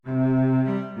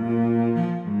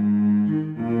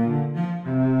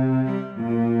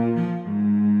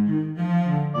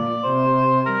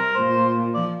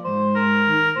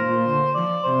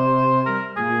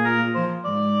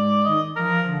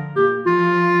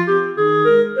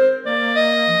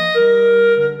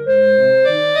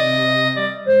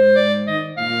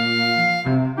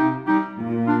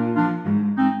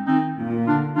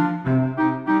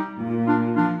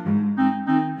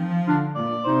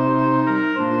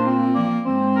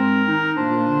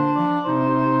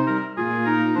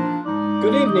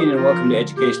evening and welcome to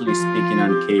Educationally Speaking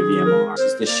on KVMR. This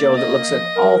is the show that looks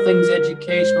at all things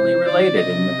educationally related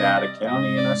in Nevada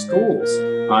County and our schools.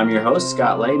 I'm your host,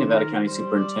 Scott Lay, Nevada County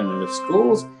Superintendent of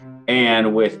Schools.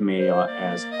 And with me,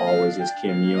 as always, is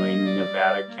Kim Ewing,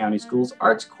 Nevada County Schools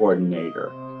Arts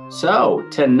Coordinator. So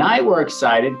tonight we're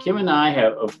excited. Kim and I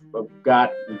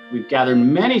we've gathered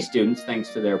many students thanks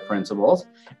to their principals.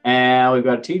 And we've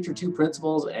got a teacher, two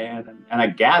principals, and a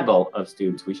gaggle of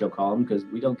students, we shall call them, because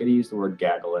we don't get to use the word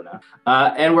gaggle enough.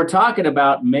 And we're talking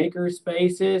about maker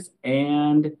spaces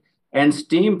and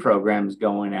STEAM programs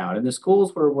going out. And the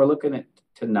schools we're looking at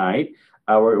tonight,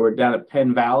 we're down at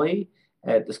Penn Valley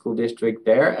at the school district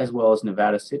there, as well as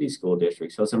Nevada City School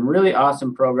District. So some really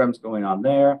awesome programs going on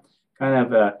there,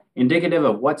 kind of indicative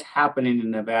of what's happening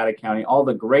in Nevada County, all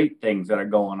the great things that are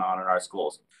going on in our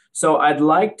schools. So I'd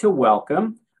like to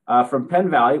welcome from Penn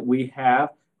Valley, we have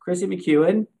Chrissy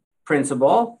McKeown,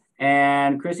 principal.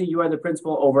 And Chrissy, you are the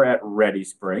principal over at Ready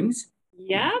Springs.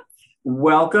 Yep.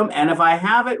 Welcome. And if I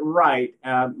have it right,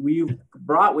 we've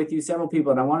brought with you several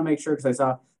people, and I want to make sure because I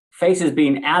saw faces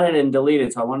being added and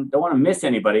deleted, so don't want to miss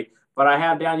anybody. But I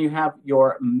have down, you have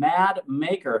your Mad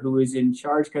Maker, who is in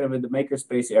charge kind of in the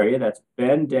makerspace area. That's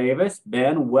Ben Davis.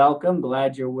 Ben, welcome.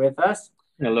 Glad you're with us.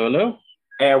 Hello, hello.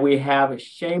 And we have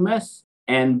Seamus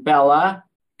and Bella.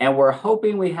 And we're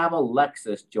hoping we have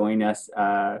Alexis join us,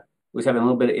 who's having a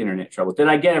little bit of internet trouble. Did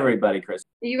I get everybody, Chris?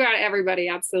 You got everybody,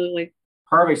 absolutely.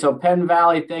 Perfect. So Penn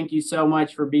Valley, thank you so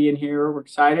much for being here. We're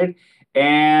excited.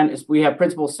 And we have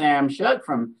Principal Sam Schug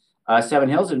from Seven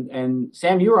Hills. And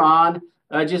Sam, you were on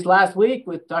just last week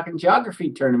with Talking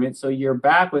Geography Tournament. So you're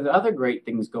back with other great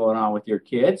things going on with your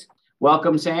kids.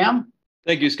 Welcome, Sam.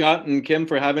 Thank you, Scott and Kim,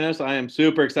 for having us. I am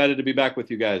super excited to be back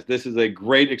with you guys. This is a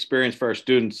great experience for our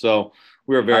students. So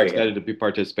we are very excited to be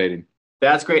participating.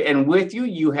 That's great. And with you,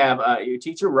 you have your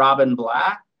teacher, Robin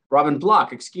Block. Robin,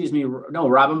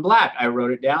 I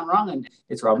wrote it down wrong, and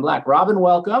it's Robin Black. Robin,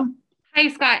 welcome. Hi,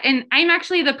 Scott. And I'm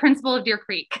actually the principal of Deer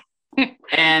Creek.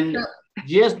 And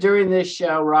just during this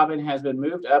show, Robin has been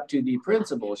moved up to the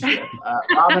principalship.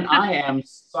 Robin, I am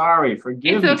sorry.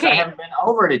 Forgive me. Okay. I haven't been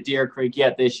over to Deer Creek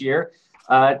yet this year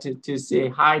to say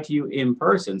hi to you in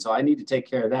person. So I need to take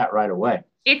care of that right away.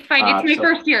 It's fine. It's my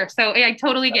first year, so I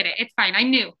totally get it. It's fine. I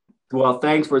knew. Well,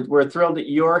 thanks. We're thrilled that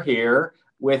you're here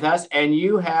with us. And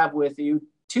you have with you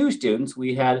two students.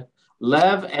 We had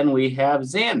Lev and we have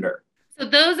Xander. So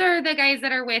those are the guys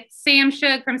that are with Sam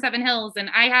Schug from Seven Hills. And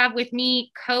I have with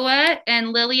me Koa and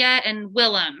Lilja and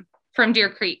Willem from Deer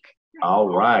Creek. All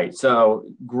right. So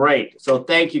great. So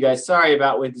thank you guys. Sorry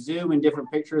about with Zoom and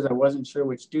different pictures. I wasn't sure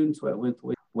which students went with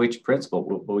which principal,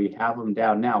 but we have them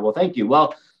down now. Well, thank you.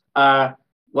 Well,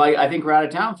 I think we're out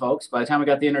of town, folks. By the time we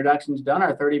got the introductions done,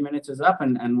 our 30 minutes is up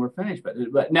and we're finished.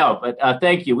 But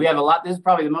thank you. We have a lot. This is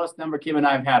probably the most number Kim and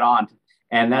I have had on,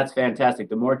 and that's fantastic.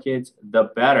 The more kids,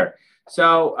 the better.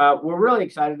 So we're really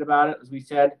excited about it. As we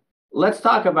said, let's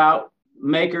talk about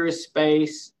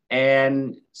makerspace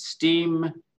and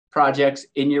STEAM projects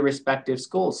in your respective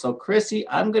schools. So Chrissy,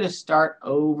 I'm going to start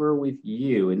over with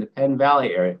you in the Penn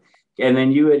Valley area. And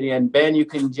then you and Ben, you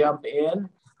can jump in,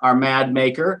 our Mad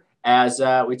Maker, as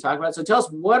we talk about. So tell us,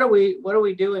 what are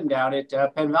we doing down at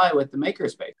Penn Valley with the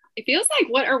makerspace? It feels like,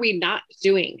 what are we not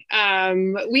doing?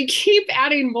 We keep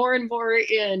adding more and more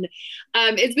in.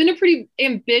 It's been a pretty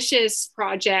ambitious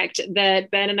project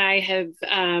that Ben and I have,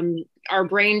 our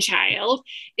brainchild.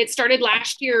 It started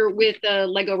last year with the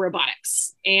Lego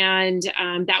robotics, and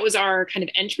that was our kind of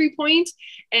entry point.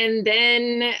 And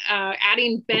then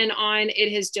adding Ben on,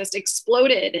 it has just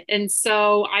exploded. And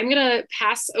so I'm going to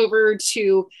pass over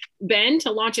to Ben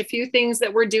to launch a few things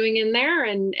that we're doing in there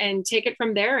and take it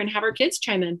from there and have our kids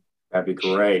chime in. That'd be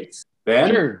great. Ben?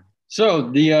 Sure.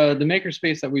 So the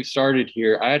makerspace that we've started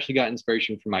here, I actually got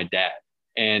inspiration from my dad,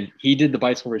 and he did the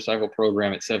bicycle recycle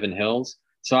program at Seven Hills.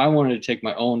 So I wanted to take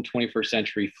my own 21st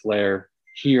century flair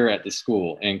here at the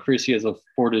school, and Chrissy has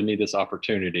afforded me this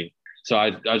opportunity. So I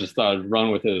just thought I'd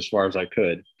run with it as far as I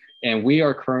could. And we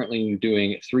are currently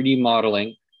doing 3D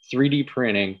modeling, 3D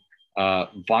printing,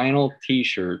 vinyl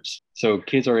t-shirts. So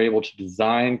kids are able to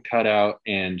design, cut out,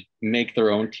 and make their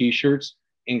own t-shirts,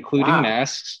 including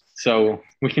masks. So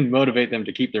we can motivate them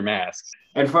to keep their masks.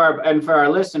 And for our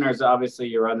listeners, obviously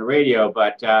you're on the radio,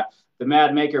 but the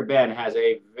Mad Maker Ben has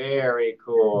a very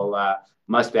cool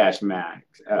mustache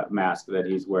mask that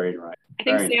he's wearing right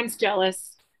now. I think Sam's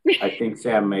jealous. I think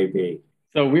Sam may be.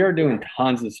 So we are doing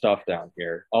tons of stuff down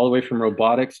here, all the way from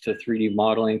robotics to 3D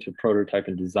modeling to prototype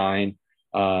and design.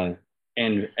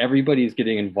 And everybody's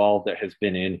getting involved that has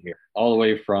been in here, all the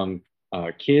way from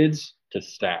kids to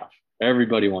staff.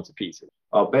 Everybody wants a piece of it.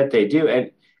 I'll bet they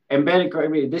do. And Ben,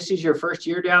 this is your first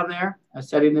year down there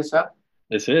setting this up?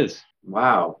 This is.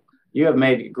 Wow. You have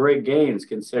made great gains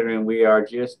considering we are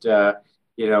just,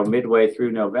 midway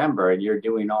through November and you're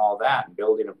doing all that,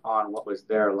 building upon what was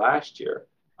there last year.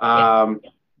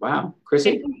 Wow.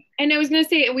 Chrissy? And I was going to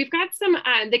say, we've got some,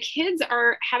 the kids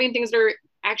are having things that are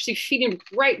actually feeding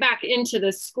right back into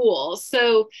the school.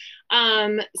 So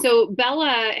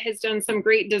Bella has done some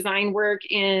great design work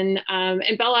and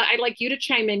Bella, I'd like you to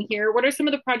chime in here. What are some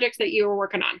of the projects that you were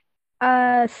working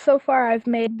on? So far I've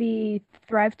made the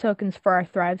Thrive tokens for our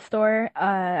Thrive store.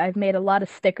 I've made a lot of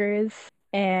stickers,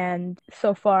 and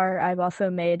so far I've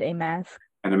also made a mask.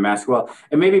 And a mask. Well,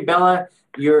 and maybe Bella,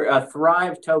 your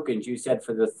Thrive tokens you said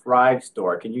for the Thrive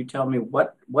store. Can you tell me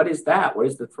what is that? What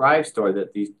is the Thrive store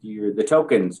that the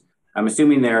tokens? I'm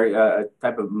assuming they're a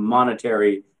type of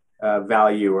monetary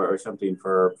value or something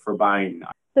for buying.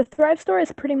 The Thrive store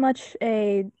is pretty much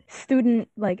a student,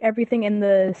 like everything in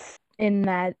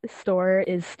that store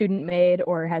is student made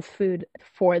or has food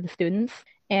for the students.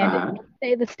 And let's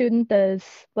say the student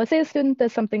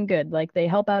does something good, like they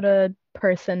help out a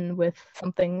person with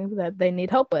something that they need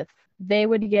help with. They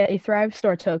would get a Thrive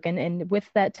store token, and with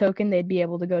that token, they'd be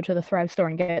able to go to the Thrive store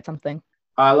and get something.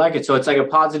 I like it. So it's like a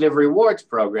positive rewards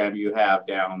program you have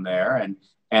down there,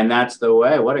 and that's the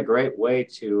way. What a great way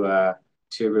to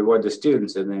reward the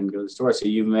students and then go to the store. So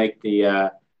you make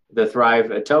the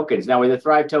Thrive tokens. Now, were the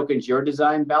Thrive tokens your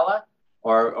design, Bella,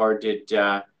 or did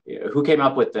who came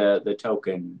up with the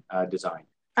token design?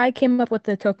 I came up with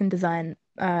the token design.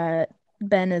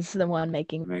 Ben is the one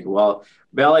making. Well,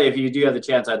 Bella, if you do have the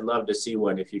chance, I'd love to see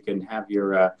one. If you can have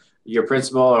your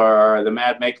principal or the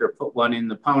Mad Maker put one in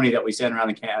the pony that we send around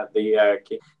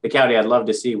the county, I'd love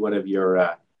to see one of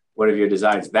your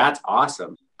designs. That's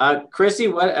awesome. Chrissy,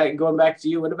 going back to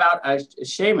you, what about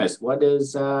Seamus? What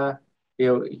is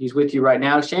he's with you right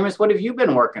now. Seamus, what have you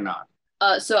been working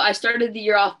on? So I started the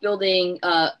year off building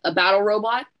a battle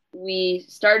robot. We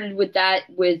started with that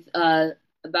with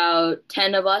about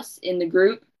 10 of us in the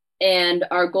group. And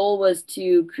our goal was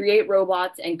to create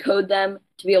robots and code them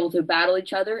to be able to battle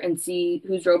each other and see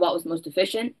whose robot was most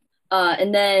efficient.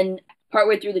 And then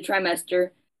partway through the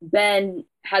trimester, Ben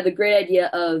had the great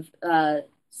idea of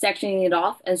sectioning it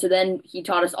off. And so then he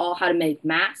taught us all how to make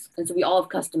masks. And so we all have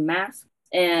custom masks.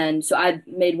 And so I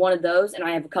made one of those, and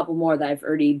I have a couple more that I've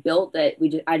already built that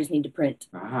I just need to print.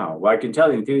 Wow. Well, I can tell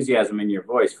the enthusiasm in your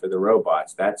voice for the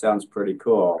robots. That sounds pretty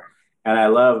cool. And I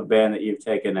love, Ben, that you've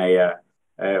taken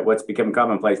what's become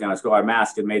commonplace now in school, our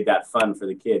mask, and made that fun for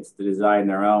the kids to design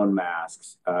their own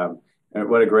masks. And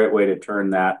what a great way to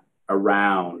turn that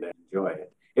around and enjoy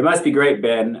it. It must be great,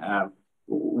 Ben,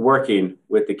 working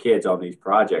with the kids on these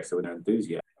projects with their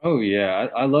enthusiasm. Oh, yeah.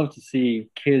 I love to see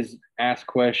kids ask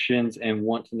questions and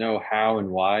want to know how and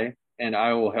why, and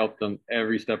I will help them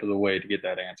every step of the way to get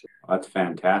that answer. That's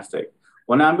fantastic.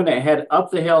 Well, now I'm going to head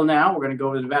up the hill now. We're going to go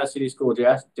over to the Nevada City School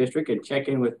District and check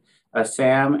in with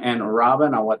Sam and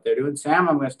Robin on what they're doing. Sam,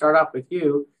 I'm going to start off with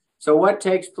you. So what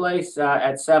takes place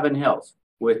at Seven Hills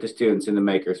with the students in the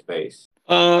makerspace?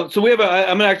 So I'm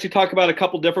going to actually talk about a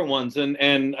couple different ones. And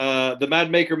the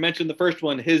Mad Maker mentioned the first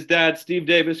one. His dad, Steve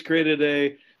Davis,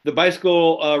 created the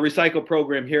bicycle recycle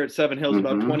program here at Seven Hills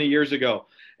about 20 years ago.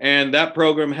 And that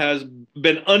program has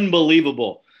been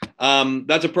unbelievable.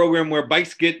 That's a program where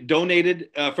bikes get donated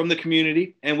from the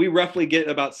community, and we roughly get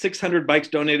about 600 bikes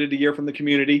donated a year from the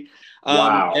community.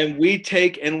 Wow. And we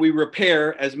take and we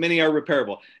repair as many are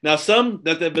repairable. Now, some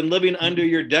that have been living under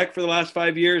your deck for the last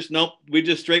 5 years, nope, we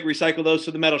just straight recycle those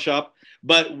to the metal shop.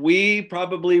 But we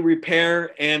probably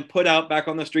repair and put out back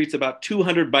on the streets about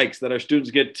 200 bikes that our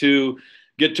students get to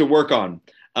work on.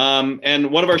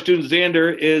 And one of our students,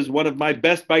 Xander, is one of my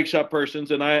best bike shop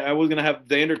persons. And I was going to have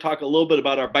Xander talk a little bit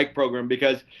about our bike program,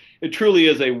 because it truly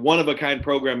is a one-of-a-kind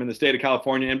program in the state of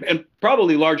California, and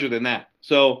probably larger than that.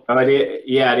 So,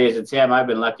 it is. And Sam, I've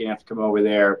been lucky enough to come over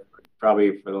there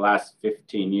probably for the last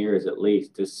 15 years at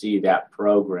least to see that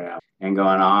program and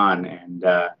going on. And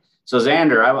so,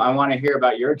 Xander, I want to hear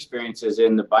about your experiences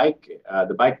in the bike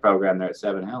program there at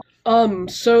Seven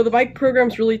Hills. So the bike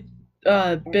program's really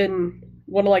been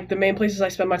one of the main places I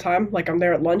spend my time. I'm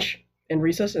there at lunch and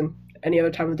recess and any other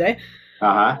time of the day.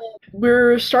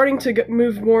 We're starting to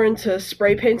move more into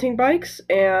spray painting bikes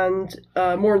and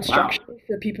more instruction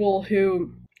for people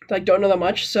who don't know that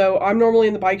much. So I'm normally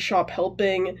in the bike shop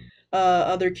helping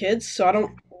other kids. So I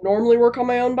don't normally work on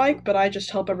my own bike, but I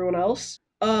just help everyone else.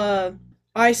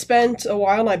 I spent a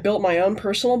while and I built my own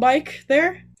personal bike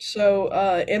there. So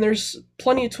and there's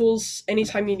plenty of tools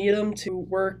anytime you need them to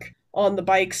work on the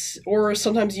bikes, or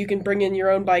sometimes you can bring in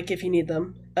your own bike if you need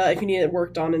them, if you need it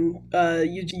worked on, and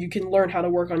you can learn how to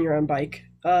work on your own bike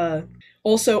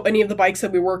Also, any of the bikes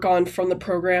that we work on from the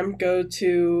program go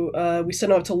to, we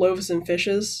send them up to Loaves and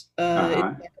Fishes in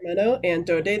Sacramento and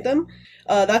donate them.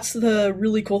 That's the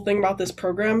really cool thing about this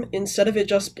program. Instead of it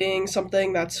just being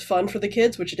something that's fun for the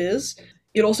kids, which it is,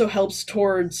 it also helps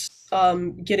towards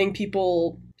getting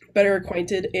people better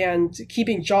acquainted and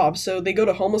keeping jobs. So they go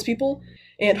to homeless people,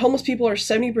 and homeless people are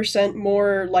 70%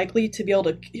 more likely to be able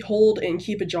to hold and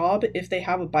keep a job if they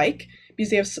have a bike,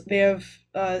 because they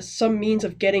have some means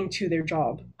of getting to their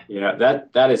job. Yeah,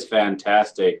 that is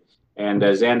fantastic. And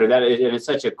Xander, and it's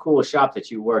such a cool shop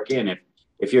that you work in.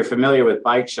 If you're familiar with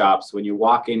bike shops, when you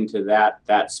walk into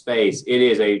that space, it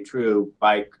is a true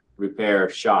bike repair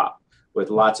shop with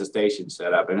lots of stations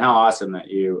set up. And how awesome that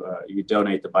you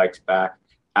donate the bikes back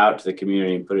out to the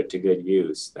community and put it to good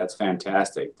use. That's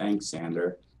fantastic. Thanks,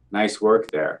 Xander. Nice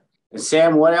work there. And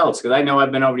Sam, what else? Because I know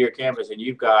I've been over to your campus and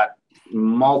you've got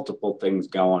multiple things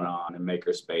going on in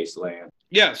Makerspace Land.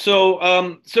 Yeah,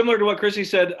 so similar to what Chrissy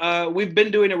said, we've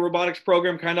been doing a robotics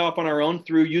program kind of off on our own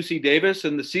through UC Davis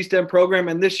and the C-STEM program,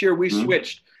 and this year we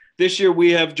switched. This year we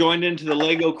have joined into the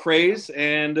Lego craze,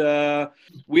 and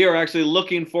we are actually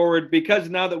looking forward, because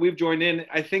now that we've joined in,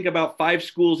 I think about 5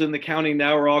 schools in the county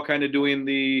now are all kind of doing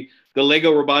the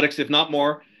Lego robotics, if not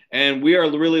more, and we are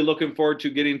really looking forward to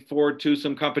getting forward to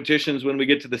some competitions when we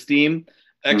get to the STEAM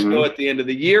Expo at the end of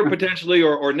the year, potentially,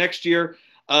 or next year.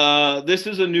 This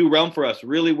is a new realm for us,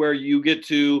 really, where you get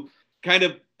to kind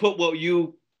of put what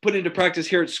you put into practice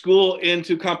here at school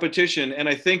into competition. And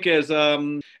I think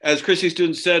as Chrissy's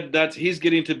student said, he's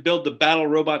getting to build the battle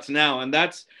robots now. And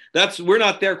that's we're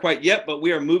not there quite yet, but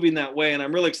we are moving that way. And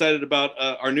I'm really excited about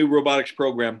our new robotics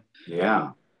program.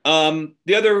 Yeah.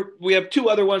 We have 2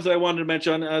 other ones that I wanted to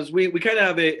mention, as we kind of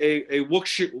have a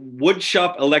wood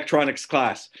shop electronics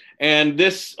class. And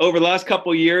this, over the last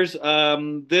couple of years,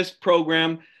 this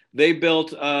program, they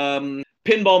built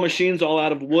pinball machines all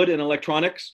out of wood and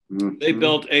electronics. They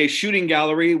built a shooting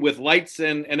gallery with lights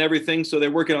and everything. So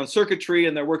they're working on circuitry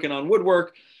and they're working on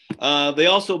woodwork. They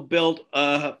also built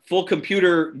full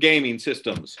computer gaming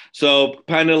systems. So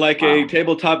kind of like a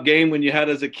tabletop game when you had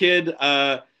as a kid.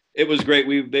 It was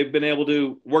great. They've been able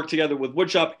to work together with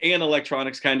woodshop and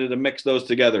electronics kind of to mix those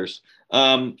together.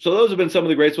 So those have been some of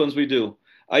the great ones we do.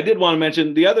 I did want to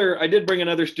mention I did bring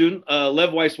another student,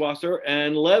 Lev Weisswasser,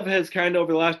 and Lev has kind of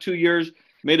over the last 2 years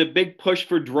made a big push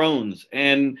for drones.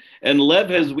 And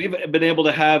Lev we've been able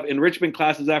to have enrichment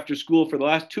classes after school for the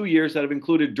last 2 years that have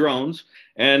included drones.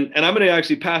 And I'm going to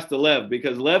actually pass to Lev,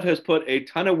 because Lev has put a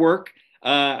ton of work.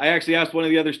 I actually asked one of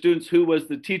the other students who was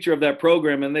the teacher of that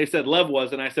program, and they said Lev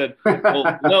was, and I said,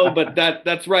 well, no, but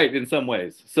that's right in some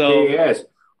ways. So yes.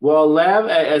 Well, Lev,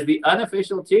 as the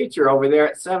unofficial teacher over there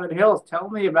at Seven Hills, tell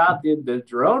me about the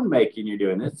drone making you're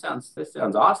doing. This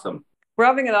sounds awesome. We're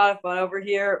having a lot of fun over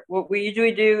here. What we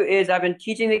usually do is I've been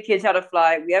teaching the kids how to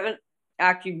fly. We haven't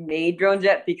actually made drones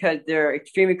yet because they're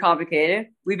extremely complicated.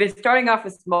 We've been starting off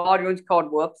with small drones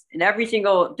called Whoops, and every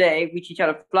single day we teach how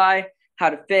to fly,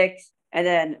 how to fix, and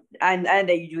then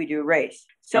they usually do a race.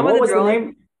 What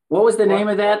was the name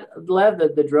of that, Lev?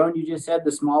 The drone you just said,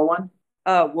 the small one?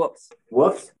 Whoops.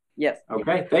 Whoops? Yes.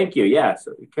 Okay, thank you. Yeah,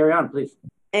 so carry on, please.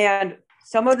 And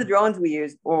some of the drones we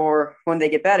use, or when they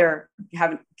get better,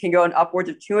 can go in upwards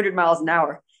of 200 miles an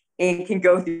hour and can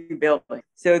go through buildings.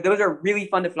 So those are really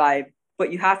fun to fly,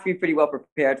 but you have to be pretty well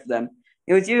prepared for them.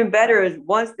 And what's even better is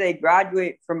once they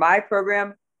graduate from my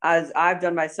program, as I've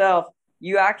done myself,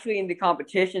 you actually in the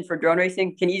competitions for drone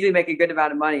racing can easily make a good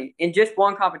amount of money. In just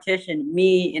one competition,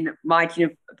 me and my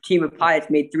team of pilots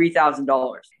made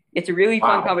 $3,000. It's a really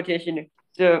fun competition.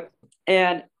 So,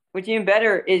 and what's even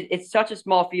better is it's such a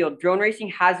small field. Drone racing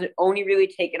hasn't only really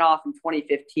taken off in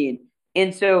 2015.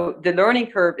 And so the learning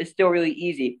curve is still really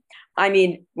easy. I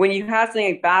mean, when you have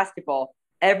something like basketball,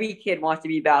 every kid wants to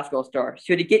be a basketball star.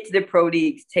 So to get to the pro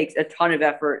leagues takes a ton of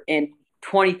effort and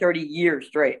 20, 30 years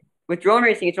straight. With drone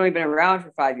racing, it's only been around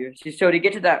for 5 years. So to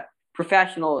get to that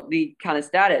professional league kind of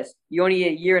status, you only need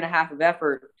a year and a half of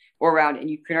effort or around, and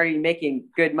you can already be making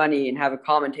good money and have a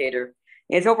commentator.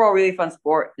 And it's overall a really fun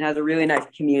sport and has a really nice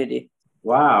community.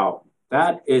 Wow,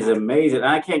 that is amazing.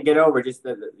 I can't get over just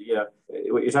what you're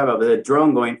talking about, the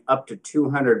drone going up to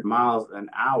 200 miles an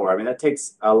hour. I mean, that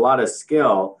takes a lot of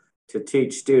skill to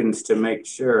teach students to make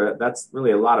sure that's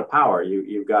really a lot of power.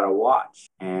 You've got to watch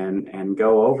and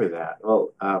go over that.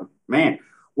 Well, man.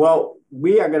 Well,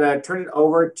 we are going to turn it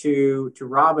over to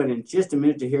Robin in just a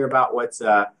minute to hear about what's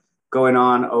going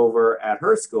on over at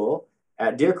her school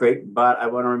at Deer Creek. But I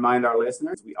want to remind our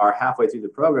listeners, we are halfway through the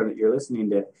program that you're listening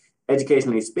to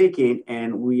Educationally Speaking,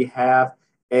 and we have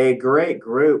a great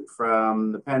group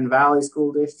from the Penn Valley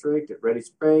School District at Ready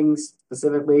Springs,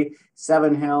 specifically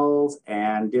Seven Hills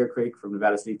and Deer Creek from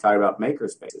Nevada City, talking about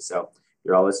makerspaces. So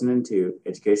you're all listening to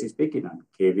Education Speaking on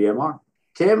KVMR.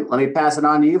 Kim, let me pass it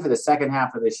on to you for the second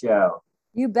half of the show.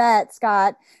 You bet,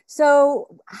 Scott.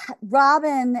 So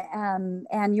Robin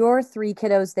and your 3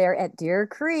 kiddos there at Deer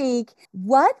Creek,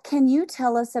 what can you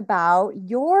tell us about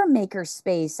your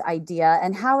makerspace idea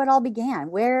and how it all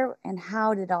began? Where and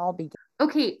how did it all begin?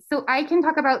 Okay, so I can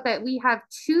talk about that. We have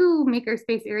 2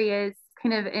 makerspace areas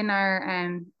kind of in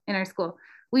our school.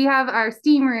 We have our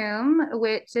STEAM room,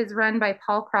 which is run by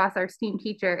Paul Cross, our STEAM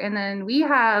teacher. And then we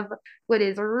have what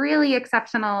is really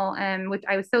exceptional, which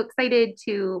I was so excited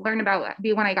to learn about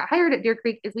when I got hired at Deer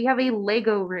Creek, is we have a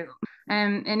Lego room.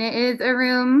 And it is a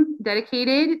room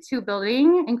dedicated to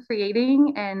building and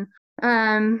creating and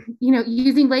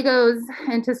using Legos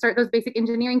and to start those basic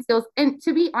engineering skills. And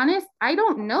to be honest, I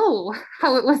don't know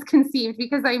how it was conceived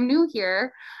because I'm new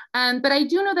here. But I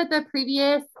do know that the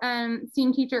previous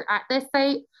STEAM teacher at this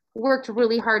site worked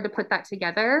really hard to put that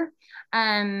together.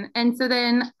 And so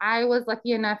then I was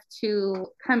lucky enough to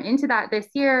come into that this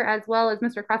year, as well as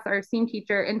Mr. Cross, our STEAM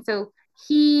teacher. And so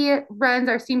he runs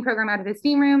our STEAM program out of his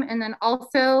STEAM room and then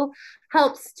also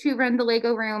helps to run the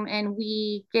Lego room. And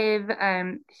we give,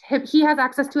 he has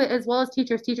access to it as well as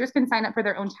teachers. Teachers can sign up for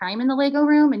their own time in the Lego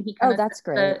room. And he kind of that's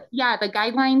great. The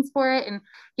guidelines for it and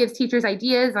gives teachers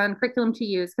ideas on curriculum to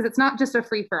use, because it's not just a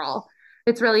free for all.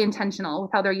 It's really intentional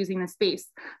with how they're using the space.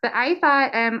 But I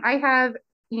thought I have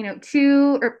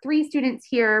 2 or 3 students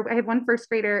here. I have 1 first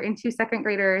grader and 2 second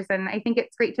graders. And I think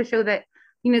it's great to show that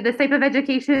this type of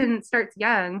education starts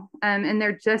young, and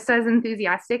they're just as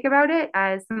enthusiastic about it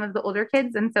as some of the older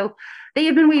kids. And so they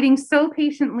have been waiting so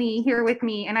patiently here with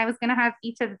me. And I was going to have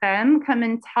each of them come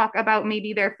and talk about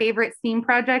maybe their favorite STEAM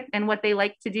project and what they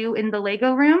like to do in the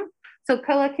Lego room. So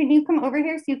Koa, can you come over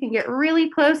here so you can get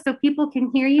really close so people can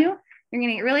hear you? You're going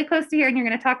to get really close to here and you're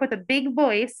going to talk with a big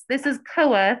voice. This is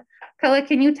Koa. Koa,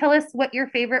 can you tell us what your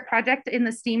favorite project in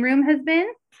the STEAM room has been?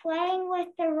 Playing with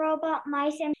the robot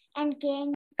mice and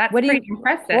games. That's pretty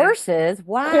impressive. Horses?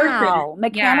 Wow. Horses.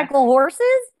 Mechanical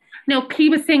horses? No, he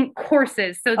was saying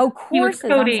courses. So courses. He was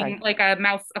coding like a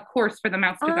course for the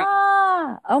mouse to go.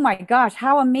 Oh my gosh.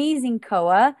 How amazing,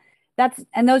 Koa.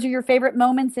 And those are your favorite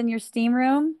moments in your STEAM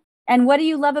room? And what do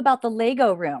you love about the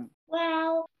Lego room?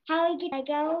 Well, how we get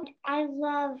Lego. I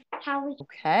love how we.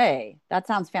 Okay. That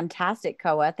sounds fantastic,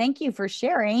 Koa. Thank you for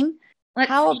sharing.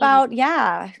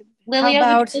 Lilja,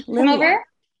 come over?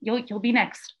 You'll be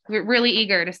next. We're really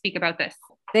eager to speak about this.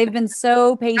 They've been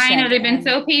so patient. I know they've been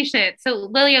so patient. So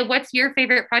Lilja, what's your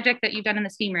favorite project that you've done in the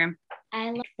STEAM room?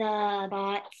 I like the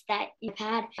bots that you've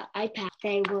had iPad.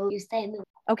 They will use them.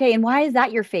 Okay, and why is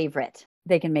that your favorite?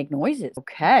 They can make noises.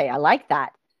 Okay, I like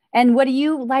that. And what do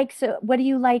you like? So what do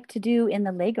you like to do in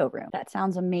the Lego room? That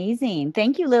sounds amazing.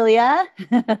 Thank you, Lilja.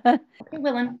 Okay,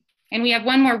 Willem. And we have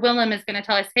one more. Willem is going to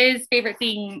tell us his favorite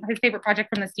thing, his favorite project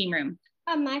from the STEAM room.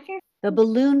 My favorite. The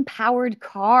balloon powered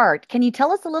cart. Can you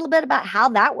tell us a little bit about how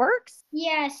that works?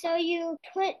 Yeah, so you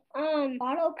put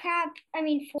bottle cap,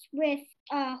 with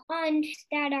hunds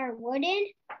that are wooden,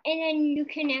 and then you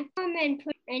connect them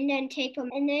and then tape them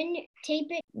and then tape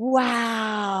it.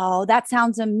 Wow, that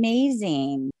sounds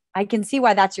amazing. I can see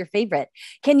why that's your favorite.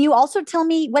 Can you also tell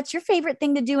me what's your favorite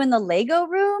thing to do in the Lego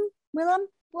room, Willem?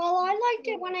 Well, I liked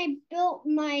it when I built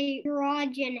my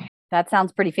garage That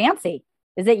sounds pretty fancy.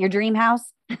 Is it your dream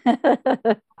house?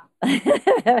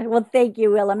 Well, thank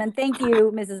you, Willem. And thank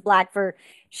you, Mrs. Black, for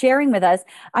sharing with us.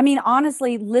 I mean,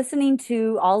 honestly, listening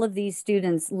to all of these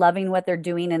students loving what they're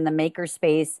doing in the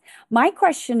makerspace, my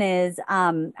question is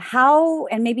how,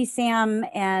 and maybe Sam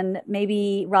and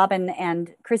maybe Robin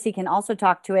and Chrissy can also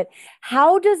talk to it,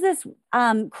 how does this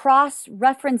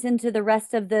cross-reference into the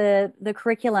rest of the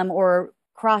curriculum or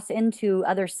cross into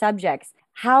other subjects?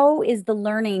 How is the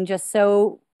learning just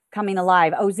so coming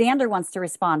alive? Oh, Xander wants to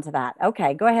respond to that.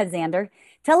 Okay, go ahead, Xander.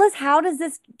 Tell us, how does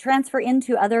this transfer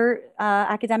into other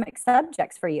academic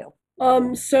subjects for you?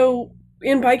 So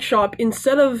in Bike Shop,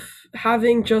 instead of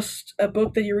having just a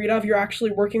book that you read off, you're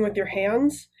actually working with your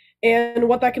hands. And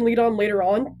what that can lead on later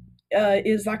on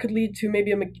is that could lead to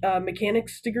maybe a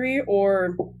mechanics degree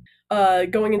or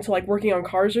going into like working on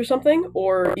cars or something,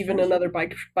 or even another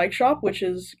bike shop, which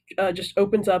is just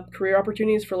opens up career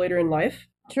opportunities for later in life.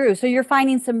 True. So you're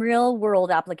finding some real world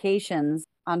applications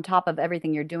on top of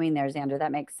everything you're doing there, Xander.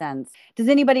 That makes sense. Does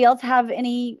anybody else have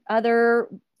any other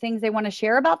things they want to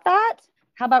share about that?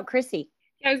 How about Chrissy?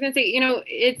 I was going to say,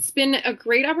 it's been a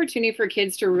great opportunity for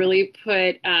kids to really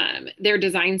put their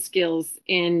design skills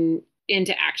in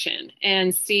into action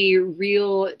and see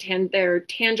their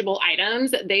tangible items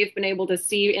that they've been able to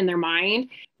see in their mind,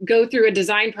 go through a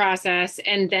design process,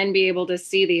 and then be able to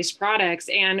see these products.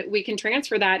 And we can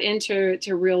transfer that into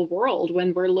real world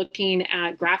when we're looking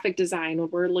at graphic design,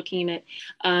 when we're looking at,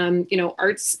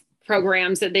 arts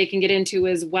programs that they can get into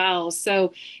as well.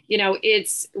 So,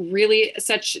 it's really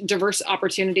such diverse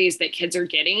opportunities that kids are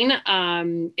getting,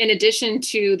 in addition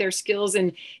to their skills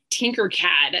in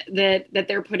Tinkercad that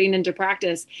they're putting into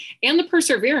practice, and the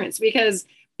perseverance, because,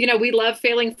 we love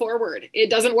failing forward. It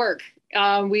doesn't work.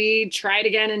 We try it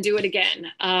again and do it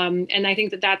again. And I think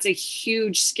that that's a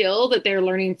huge skill that they're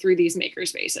learning through these maker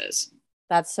spaces.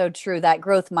 That's so true. That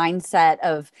growth mindset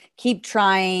of keep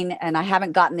trying, and I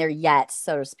haven't gotten there yet,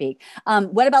 so to speak.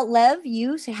 What about Lev?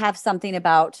 You have something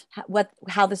about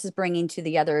how this is bringing to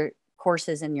the other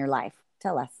courses in your life.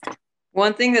 Tell us.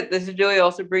 One thing that this is really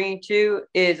also bringing to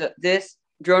is this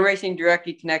drone racing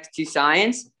directly connects to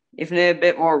science, if in a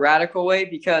bit more radical way,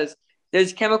 because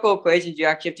there's chemical equations you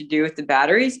actually have to do with the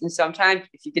batteries. And sometimes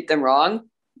if you get them wrong,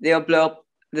 they'll blow up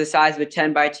the size of a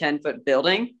 10 by 10 foot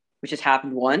building, which has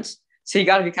happened once. So you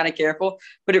got to be kind of careful,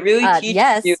 but it really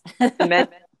teaches you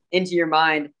into your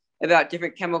mind about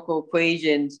different chemical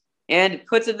equations, and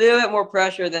puts a little bit more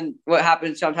pressure than what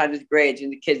happens sometimes with grades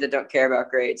and the kids that don't care about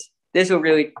grades. This will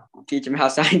really teach them how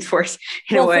science works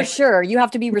in a way. For sure. You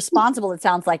have to be responsible. It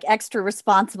sounds like extra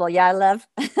responsible. Yeah, I love.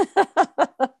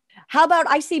 How about,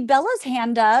 I see Bella's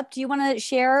hand up. Do you want to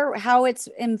share how it's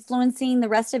influencing the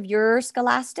rest of your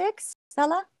scholastics,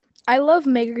 Bella? I love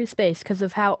Makerspace because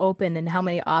of how open and how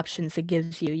many options it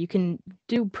gives you. You can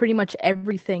do pretty much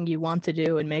everything you want to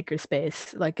do in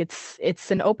Makerspace. Like it's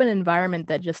an open environment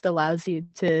that just allows you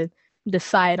to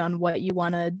decide on what you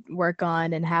want to work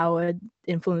on and how it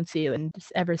influences you. And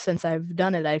ever since I've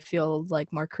done it, I feel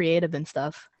like more creative and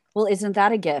stuff. Well, isn't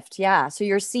that a gift? Yeah. So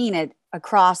you're seeing it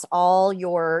across all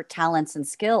your talents and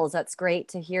skills. That's great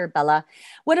to hear, Bella.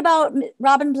 What about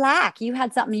Robin Black? You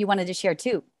had something you wanted to share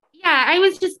too. Yeah, I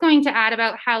was just going to add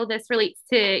about how this relates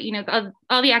to,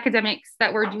 all the academics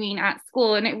that we're doing at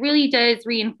school. And it really does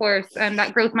reinforce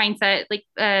that growth mindset, like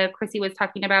Chrissy was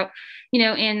talking about,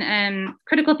 in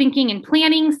critical thinking and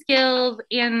planning skills,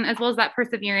 and as well as that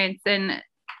perseverance and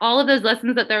all of those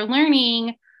lessons that they're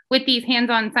learning with these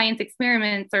hands-on science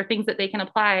experiments are things that they can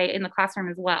apply in the classroom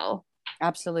as well.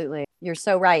 Absolutely. You're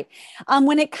so right.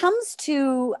 When it comes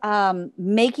to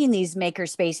making these maker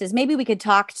spaces, maybe we could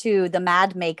talk to the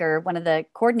Mad Maker, one of the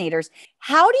coordinators.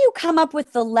 How do you come up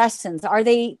with the lessons? Are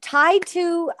they tied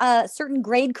to a certain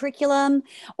grade curriculum,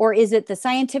 or is it the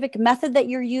scientific method that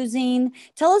you're using?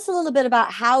 Tell us a little bit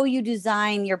about how you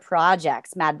design your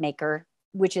projects, Mad Maker,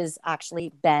 which is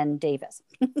actually Ben Davis.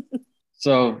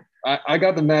 So I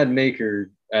got the Mad Maker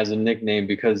as a nickname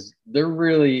because there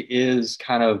really is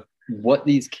kind of what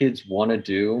these kids want to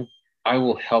do. I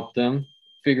will help them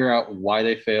figure out why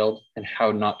they failed and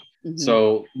how not. Mm-hmm.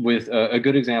 So with a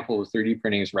good example of 3D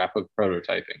printing is rapid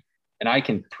prototyping. And I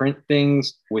can print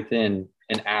things within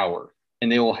an hour, and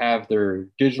they will have their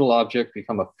digital object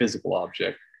become a physical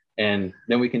object. And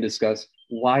then we can discuss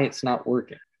why it's not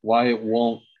working, why it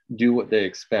won't do what they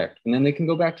expect. And then they can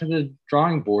go back to the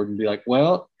drawing board and be like,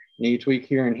 well, need to tweak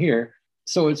here and here.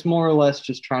 So it's more or less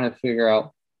just trying to figure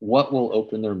out what will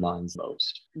open their minds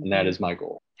most. And that is my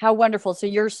goal. How wonderful. So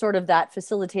you're sort of that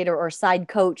facilitator or side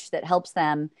coach that helps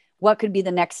them. What could be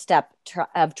the next step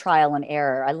of trial and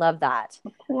error? I love that.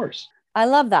 Of course. I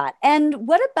love that. And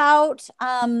what about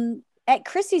at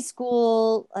Chrissy's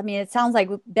school? I mean, it sounds like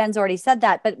Ben's already said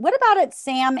that, but what about at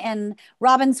Sam and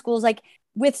Robin's schools? Like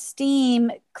with STEAM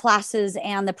classes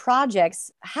and the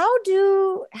projects, how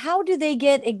do they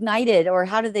get ignited, or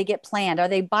how do they get planned? Are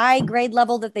they by grade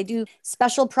level that they do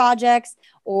special projects,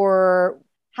 or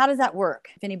how does that work?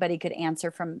 If anybody could answer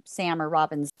from Sam or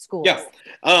Robin's schools. Yeah.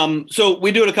 So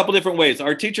we do it a couple different ways.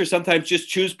 Our teachers sometimes just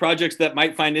choose projects that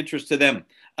might find interest to them.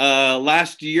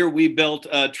 Last year, we built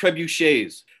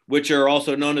trebuchets, which are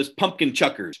also known as pumpkin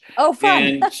chuckers. Oh, fun.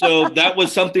 And so that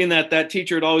was something that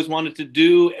teacher had always wanted to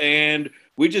do. And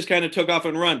we just kind of took off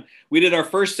and run. We did our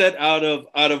first set out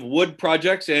of wood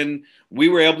projects, and we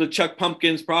were able to chuck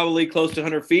pumpkins probably close to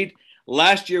 100 feet.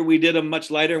 Last year, we did them much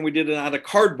lighter, and we did it out of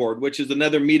cardboard, which is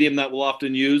another medium that we'll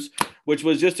often use, which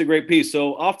was just a great piece.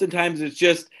 So oftentimes it's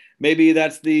just, maybe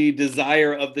that's the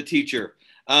desire of the teacher.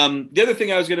 The other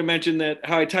thing I was going to mention, that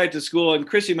how I tie it to school, and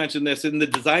Chrissy mentioned this, in the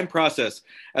design process,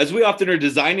 as we often are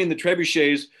designing the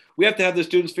trebuchets, we have to have the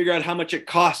students figure out how much it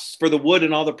costs for the wood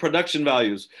and all the production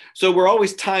values. So we're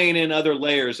always tying in other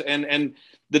layers, and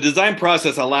the design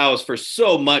process allows for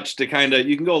so much to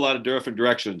you can go a lot of different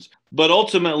directions. But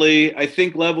ultimately, I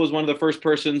think Lev was one of the first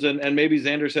persons, and maybe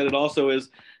Xander said it also, is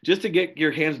just to get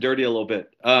your hands dirty a little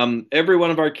bit. Every one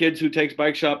of our kids who takes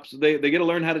bike shops, they get to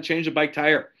learn how to change a bike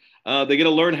tire. They get to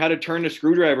learn how to turn a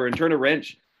screwdriver and turn a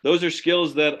wrench. Those are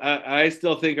skills that I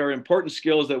still think are important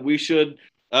skills that we should,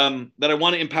 that I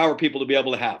want to empower people to be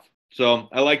able to have. So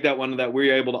I like that one, that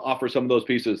we're able to offer some of those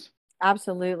pieces.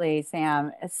 Absolutely,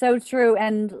 Sam. It's so true.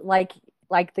 And like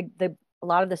the a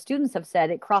lot of the students have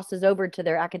said, it crosses over to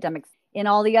their academics in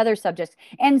all the other subjects.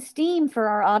 And STEAM, for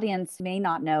our audience may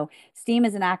not know, STEAM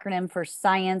is an acronym for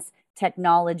science,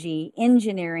 technology,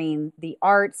 engineering, the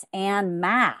arts, and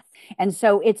math. And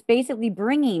so it's basically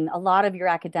bringing a lot of your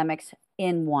academics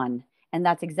in one. And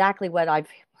that's exactly what I've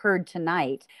heard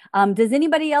tonight. Does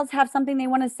anybody else have something they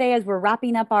want to say as we're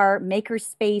wrapping up our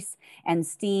makerspace and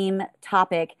STEAM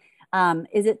topic?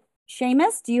 Is it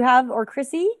Seamus? Do you have, or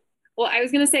Chrissy? Well, I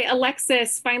was going to say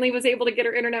Alexis finally was able to get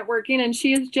her internet working, and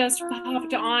she has just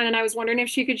popped on. And I was wondering if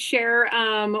she could share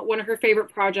one of her favorite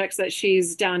projects that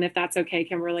she's done, if that's okay,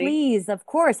 Kimberly. Please, of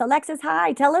course. Alexis,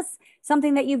 hi. Tell us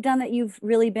something that you've done that you've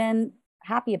really been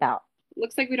happy about.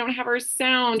 Looks like we don't have our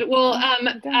sound. Well,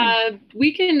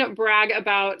 we can brag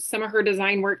about some of her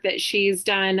design work that she's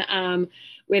done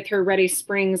with her Ready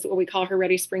Springs, what we call her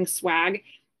Ready Springs swag.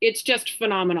 It's just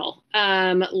phenomenal.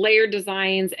 Layered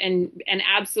designs and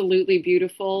absolutely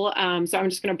beautiful. So I'm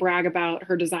just going to brag about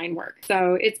her design work.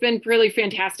 So it's been really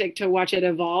fantastic to watch it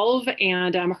evolve,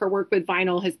 and her work with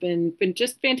vinyl has been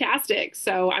just fantastic.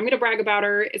 So I'm going to brag about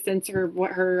her since her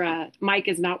mic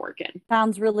is not working.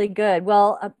 Sounds really good.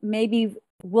 Well, maybe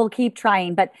we'll keep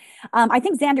trying, but I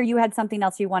think Xander, you had something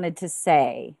else you wanted to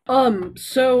say.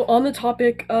 So on the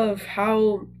topic of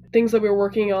how things that we're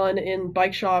working on in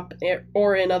bike shop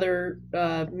or in other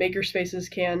maker spaces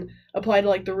can apply to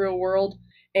like the real world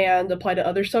and apply to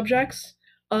other subjects.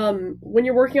 When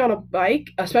you're working on a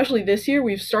bike, especially this year,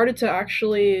 we've started to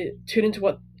actually tune into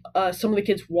what some of the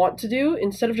kids want to do.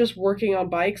 Instead of just working on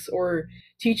bikes or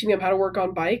teaching them how to work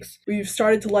on bikes, we've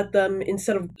started to let them,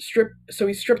 instead of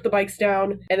we stripped the bikes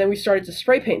down and then we started to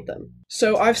spray paint them.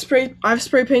 So I've spray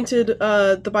painted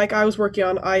the bike I was working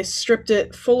on. I stripped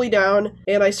it fully down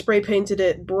and I spray painted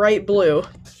it bright blue.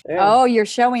 Oh, you're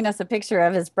showing us a picture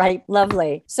of his bright,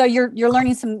 lovely. So you're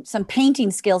learning some painting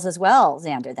skills as well,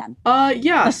 Xander, then.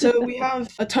 Yeah. So we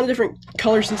have a ton of different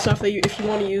colors and stuff that if you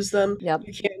want to use them, yep,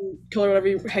 you can color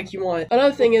whatever the heck you want.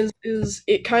 Another thing is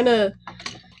it kind of,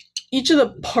 each of the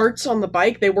parts on the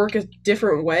bike, they work a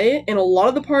different way, and a lot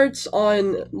of the parts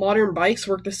on modern bikes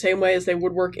work the same way as they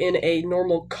would work in a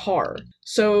normal car.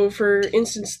 So, for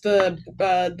instance,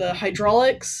 the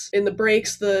hydraulics in the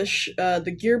brakes, the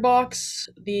gearbox,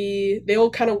 they all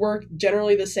kind of work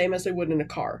generally the same as they would in a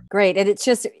car. Great, and it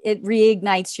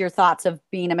reignites your thoughts of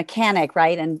being a mechanic,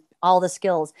 right, and all the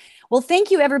skills. Well,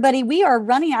 thank you, everybody. We are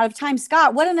running out of time.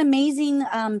 Scott, what an amazing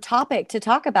topic to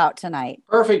talk about tonight.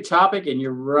 Perfect topic, and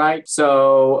you're right.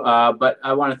 So, but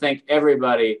I want to thank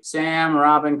everybody. Sam,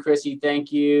 Robin, Chrissy,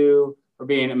 thank you for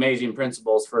being amazing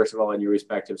principals, first of all, in your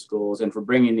respective schools, and for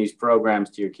bringing these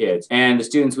programs to your kids. And the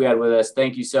students we had with us,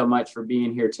 thank you so much for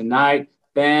being here tonight.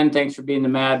 Ben, thanks for being the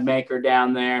mad maker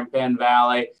down there in Penn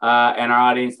Valley. And our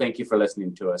audience, thank you for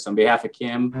listening to us. On behalf of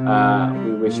Kim,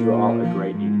 we wish you all a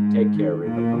great evening. Take care,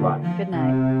 everybody. Bye-bye. Good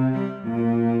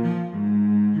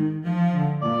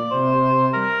night.